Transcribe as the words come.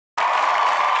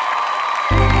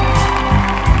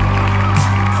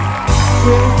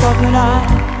thought that I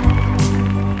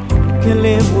can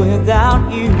live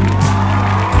without you.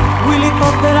 Really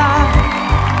thought that I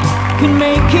can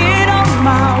make it on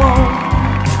my own.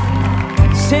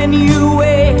 Send you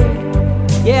away,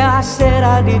 yeah, I said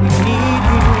I didn't need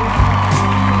you.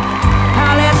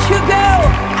 I'll let you go,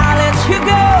 I'll let you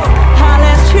go, I'll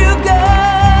let you go.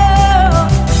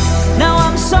 Now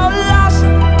I'm so lost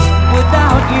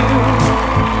without you.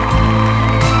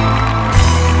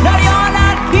 Now you're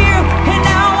not here, and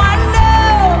now I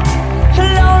know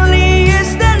lonely is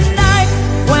the night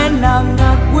when I'm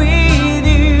not with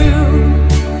you.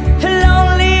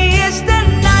 Lonely is the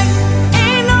night,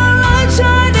 ain't no light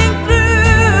shining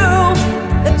through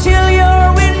until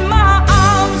you're in my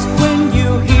arms. When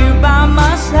you're here by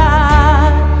my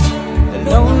side,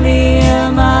 lonely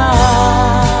am I.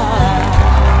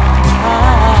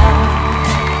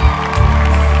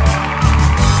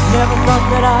 Never thought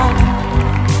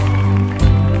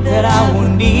that I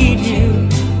would need you.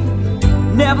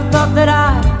 Never thought that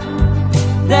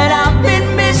I've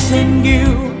been missing you.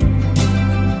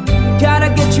 Gotta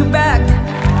get you back,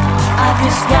 I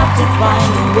just got to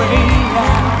find a way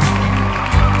now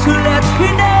to let you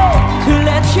know, to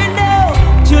let you know,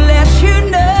 to let you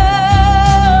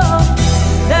know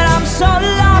that I'm so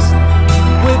lost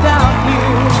without you.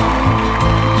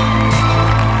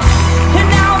 And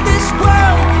now this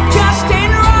world just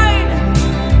ain't right.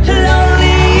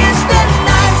 Lonely is the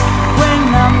night when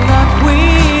I'm not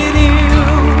with you.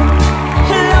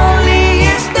 Lonely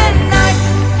is the night,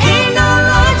 ain't no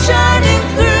light shining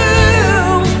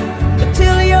through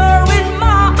until you're in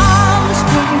my arms.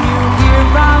 When you're here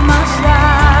by my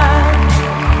side,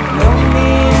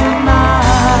 lonely am I.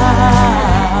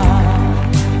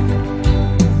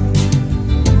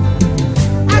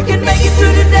 I can make it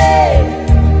through the day,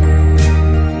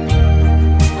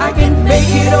 I can make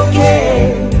it okay.